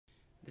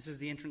This is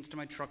the entrance to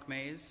my truck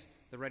maze.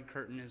 The red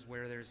curtain is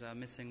where there's a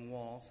missing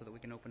wall so that we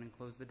can open and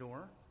close the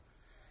door.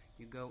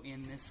 You go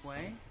in this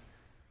way.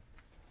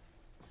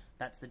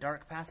 That's the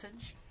dark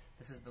passage.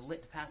 This is the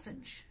lit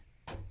passage.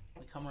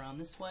 We come around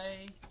this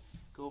way,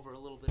 go over a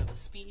little bit of a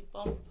speed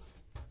bump,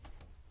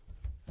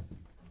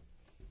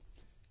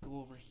 go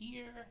over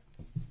here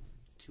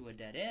to a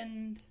dead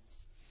end,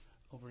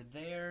 over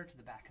there to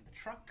the back of the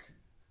truck.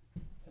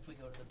 If we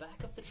go to the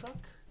back of the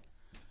truck,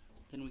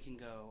 then we can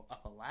go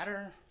up a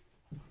ladder.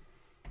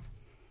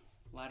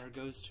 Ladder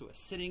goes to a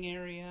sitting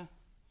area,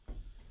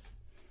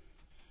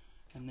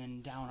 and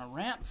then down a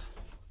ramp.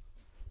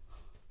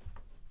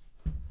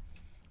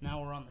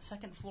 Now we're on the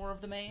second floor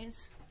of the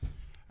maze.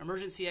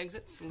 Emergency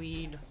exits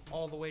lead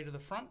all the way to the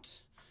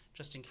front,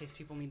 just in case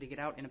people need to get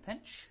out in a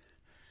pinch.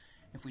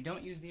 If we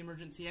don't use the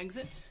emergency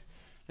exit,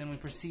 then we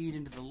proceed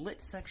into the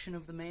lit section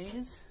of the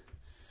maze.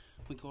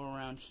 We go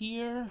around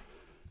here,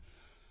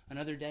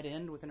 another dead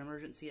end with an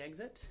emergency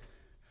exit,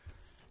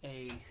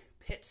 a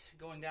pit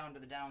going down to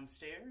the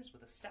downstairs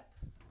with a step,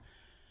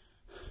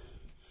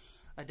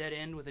 a dead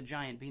end with a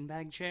giant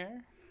beanbag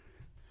chair.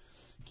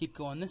 Keep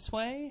going this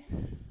way.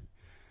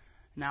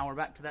 Now we're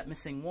back to that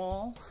missing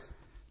wall.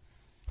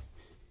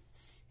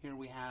 Here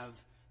we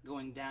have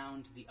going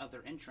down to the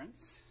other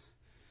entrance.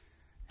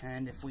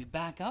 And if we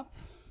back up,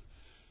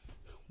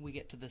 we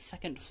get to the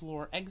second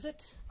floor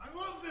exit. I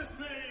love this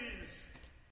maze!